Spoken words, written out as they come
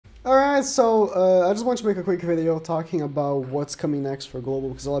Alright, so I just want to make a quick video talking about what's coming next for Global,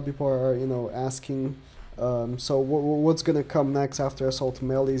 because a lot of people are, asking, so what's gonna come next after Assault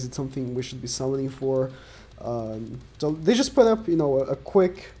Melee? Is it something we should be summoning for? So they just put up, a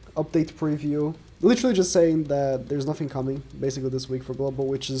quick update preview, literally just saying that there's nothing coming, basically this week for Global,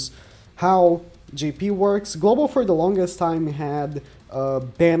 which is how JP works. Global for the longest time had a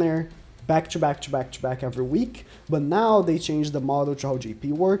banner back to back to back to back every week, but now they changed the model to how JP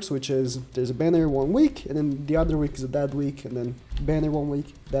works, which is there's a banner 1 week, and then the other week is a dead week, and then banner 1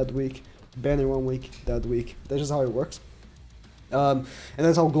 week, dead week, banner 1 week, dead week. That's just how it works. And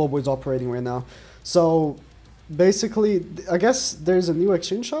that's how Global is operating right now. So basically, I guess there's a new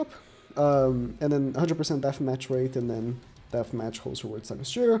exchange shop, and then 100% deathmatch rate, and then deathmatch host rewards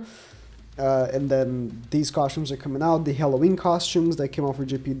times 0. And then these costumes are coming out, the Halloween costumes that came out for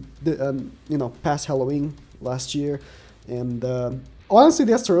JP, past Halloween last year. And honestly,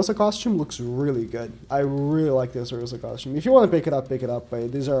 the Estarossa costume looks really good. I really like the Estarossa costume. If you want to pick it up,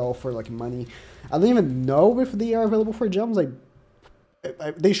 but these are all for like money. I don't even know if they are available for gems.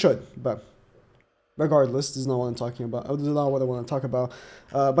 They should, but regardless, this is not what I'm talking about. This is not what I want to talk about.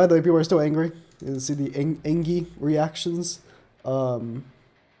 By the way, people are still angry. You can see the angry reactions.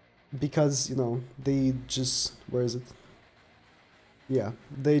 Because, they just, where is it? Yeah,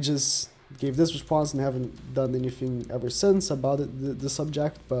 they just gave this response and haven't done anything ever since about it, the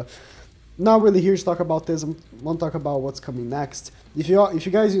subject, but not really here to talk about this. I want to talk about what's coming next. If you guys, if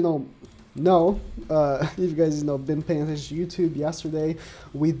you guys, been paying attention to YouTube yesterday,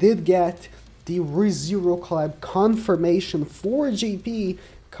 we did get the ReZero collab confirmation for JP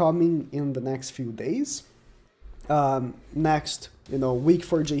coming in the next few days. Next, week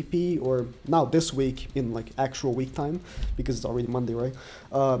for JP, or now this week in like actual week time, because it's already Monday, right?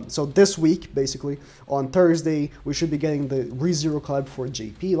 So this week, basically, on Thursday, we should be getting the ReZero collab for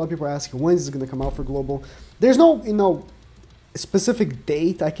JP. A lot of people are asking, when is it going to come out for Global? There's no, specific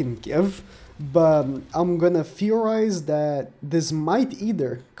date I can give, but I'm going to theorize that this might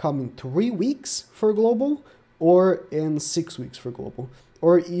either come in 3 weeks for Global, or in 6 weeks for Global,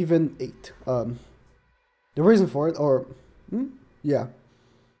 or even 8. The reason for it, yeah.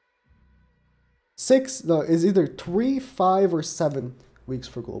 6, no, is either 3, 5, or 7 weeks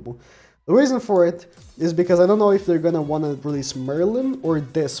for Global. The reason for it is because I don't know if they're gonna want to release Merlin or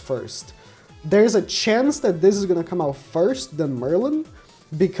this first. There's a chance that this is gonna come out first than Merlin,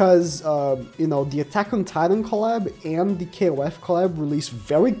 because, the Attack on Titan collab and the KOF collab released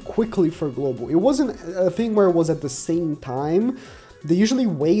very quickly for Global. It wasn't a thing where it was at the same time. They usually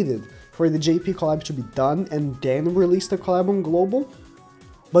waited for the JP collab to be done and then release the collab on Global.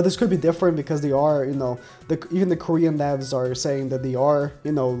 But this could be different because they are, even the Korean devs are saying that they are,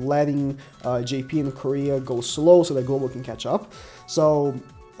 letting JP in Korea go slow so that Global can catch up. So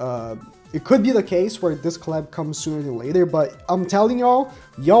it could be the case where this collab comes sooner than later, but I'm telling y'all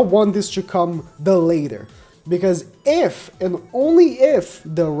want this to come the later. Because if, and only if,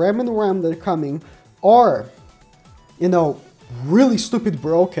 the Ram and Ram that are coming are, really stupid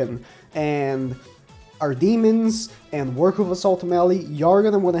broken, and are demons and work with Assault Melee, you're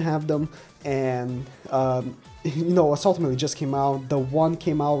gonna want to have them. And Assault Melee just came out, the one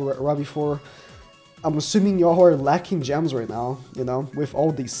came out right before. I'm assuming y'all are lacking gems right now, with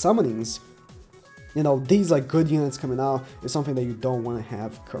all these summonings. These like good units coming out is something that you don't want to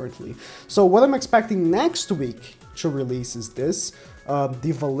have currently. So what I'm expecting next week to release is this,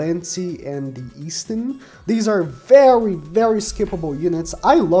 the Valenti and the Easton. These are very, very skippable units.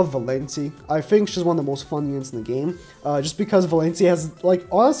 I love Valenti. I think she's one of the most fun units in the game, just because Valenti has, like,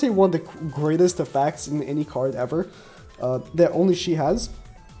 honestly one of the greatest effects in any card ever, that only she has,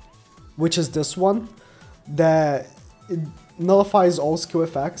 which is this one, that it nullifies all skill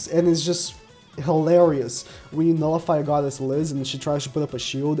effects, and is just hilarious when you nullify Goddess Liz and she tries to put up a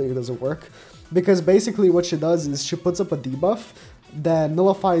shield and it doesn't work. Because basically what she does is she puts up a debuff that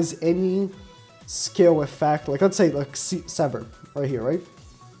nullifies any skill effect, like let's say like Sever right here, right?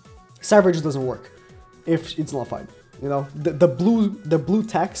 Sever just doesn't work if it's nullified. The blue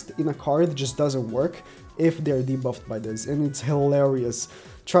text in a card just doesn't work if they're debuffed by this, and it's hilarious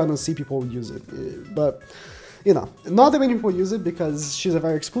trying to see people use it. But not that many people use it because she's a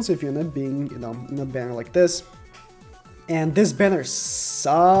very exclusive unit, being in a banner like this. And this banner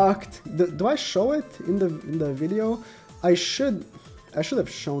sucked. Do I show it in the video? I should have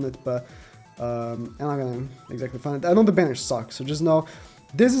shown it, but I'm not gonna exactly find it. I know the banner sucks, so just know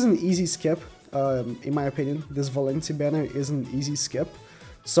this is an easy skip. In my opinion, this Valenti banner is an easy skip.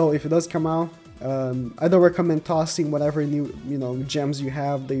 So if it does come out, I don't recommend tossing whatever new gems you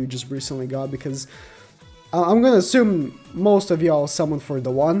have that you just recently got, because I'm gonna assume most of y'all summoned for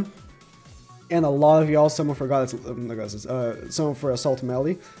the one, and a lot of y'all summoned for someone for Assault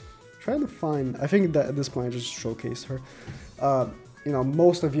Melee. Trying to find, I think that at this point I just showcase her. You know,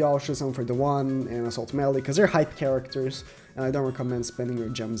 most of y'all should summon for the one and Assault Melee because they're hype characters, and I don't recommend spending your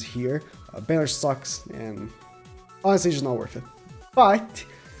gems here. Banner sucks, and honestly, just not worth it. But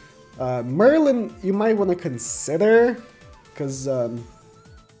Merlin, you might want to consider, because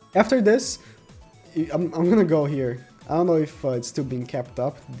after this, I'm gonna go here. I don't know if it's still being kept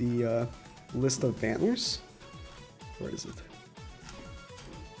up, the list of banners. Where is it?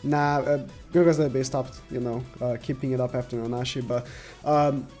 Nah, because they stopped, you know, keeping it up after Nanashi. But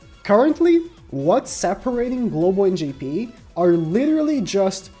currently, what's separating Global and JP are literally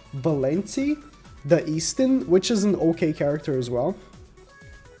just Valenci, the Easton, which is an okay character as well.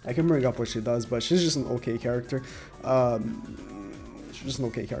 I can bring up what she does, but she's just an okay character. She's just an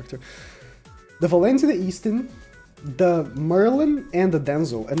okay character. The Valenci, the Easton, the Merlin, and the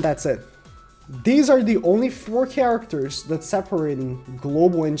Denzel, and that's it. These are the only 4 characters that's separating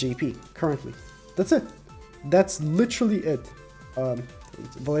Global and JP currently. That's it. That's literally it.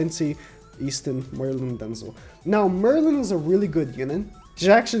 Valenci, Easton, Merlin, Denzel. Now, Merlin is a really good unit. She's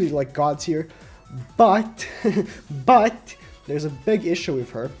actually like god tier, but there's a big issue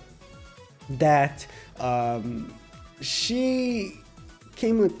with her that she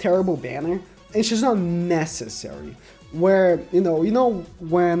came with terrible banner, and she's not necessary. Where, you know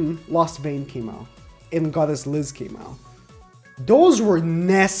when Lost Vein came out and Goddess Liz came out, those were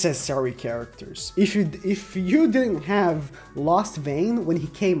necessary characters. If you didn't have Lost Vein when he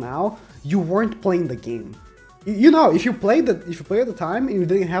came out, you weren't playing the game. You know, if you played at the time and you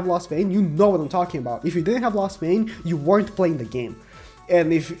didn't have Lost Vein, you know what I'm talking about. If you didn't have Lost Vein, you weren't playing the game.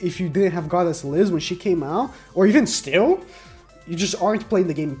 And if you didn't have Goddess Liz when she came out, or even still, you just aren't playing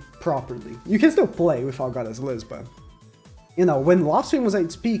the game properly. You can still play without Goddess Liz, but you know, when Lost Vein was at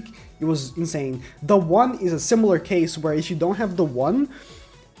its peak, it was insane. The one is a similar case where if you don't have the one,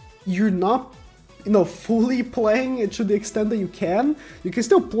 you're not, you know, fully playing it to the extent that you can. You can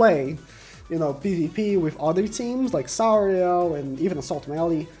still play, you know, PvP with other teams like Sauriel and even Assault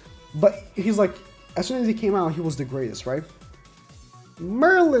Melee, but he's like, as soon as he came out, he was the greatest, right?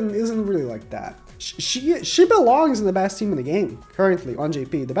 Merlin isn't really like that. She belongs in the best team in the game currently on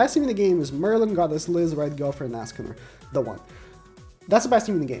JP. The best team in the game is Merlin, Goddess Liz, Red Girlfriend, Askener. The one. That's the best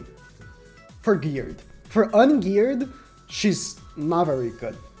team in the game. For geared. For ungeared, she's not very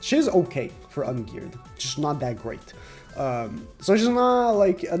good. She's okay for ungeared. Just not that great. So she's not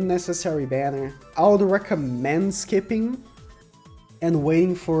like a necessary banner. I would recommend skipping and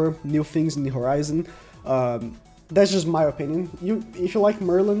waiting for new things in the horizon. That's just my opinion. If you like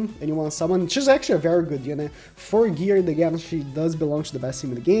Merlin and you want someone, she's actually a very good unit. For geared, again, she does belong to the best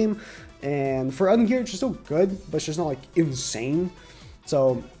team in the game. And for ungeared, she's still good, but she's not like insane.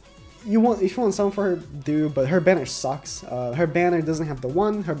 So if you want someone for her, do, but her banner sucks. Her banner doesn't have the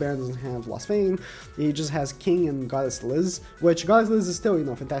one, her banner doesn't have Lost Vein. It just has King and Goddess Liz, which Goddess Liz is still, you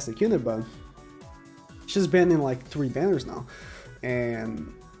know, a fantastic unit, but she's been in like 3 banners now.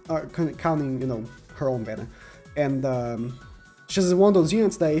 And counting, you know, her own banner. And she's one of those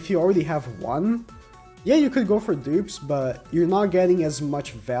units that if you already have one, yeah, you could go for dupes, but you're not getting as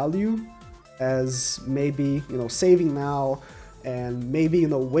much value as maybe, you know, saving now and maybe, you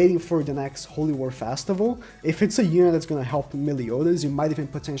know, waiting for the next Holy War Festival. If it's a unit that's going to help Meliodas, you might even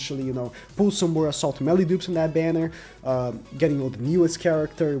potentially, you know, pull some more Assault Melee dupes in that banner, getting, you know, the newest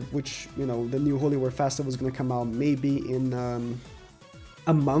character, which, you know, the new Holy War Festival is going to come out maybe in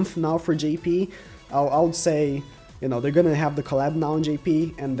a month now for JP. I would say, you know, they're gonna have the collab now in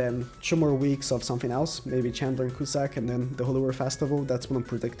JP, and then 2 more weeks of something else, maybe Chandler and Cusack, and then the Holy War Festival. That's what I'm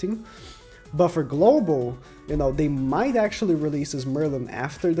predicting. But for Global, you know, they might actually release this Merlin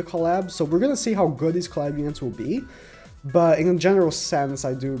after the collab, so we're gonna see how good these collab units will be. But in a general sense,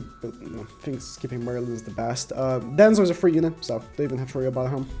 I do, you know, think skipping Merlin is the best. Denzel is a free unit, so don't even have to worry about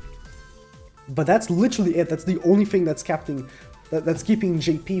him. But that's literally it. That's the only thing that's keeping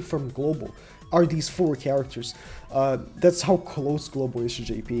JP from Global. Are these 4 characters. That's how close Global is to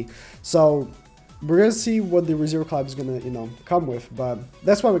JP. So we're gonna see what the ReZero collab is gonna, you know, come with, but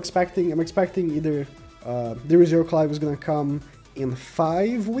that's what I'm expecting. I'm expecting either the ReZero collab is gonna come in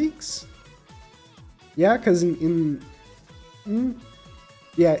 5 weeks. Yeah, because in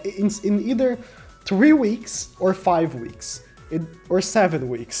either 3 weeks or 5 weeks. Or 7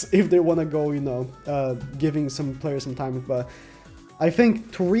 weeks if they want to go, you know, giving some players some time, but I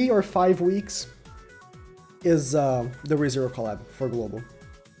think 3 or 5 weeks is the ReZero collab for Global.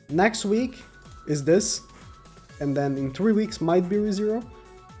 Next week is this, and then in 3 weeks might be ReZero,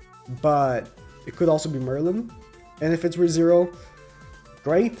 but it could also be Merlin. And if it's ReZero,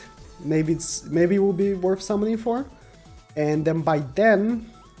 great. Maybe it will be worth summoning for. And then by then,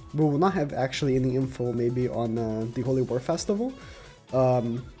 we will not have actually any info maybe on the Holy War Festival.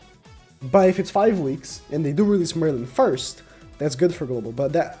 But if it's 5 weeks and they do release Merlin first, that's good for global.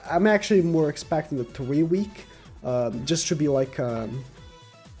 But I'm actually more expecting the 3 week, just to be like you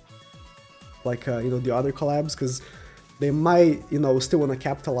know, the other collabs, because they might, you know, still want to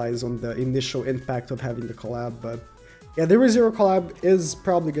capitalize on the initial impact of having the collab. But yeah, the ReZero collab is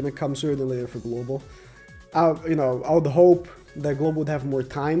probably gonna come sooner than later for global. You know, I would hope that global would have more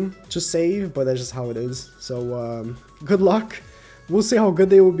time to save, but that's just how it is. So good luck. We'll see how good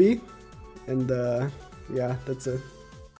they will be. And yeah, that's it.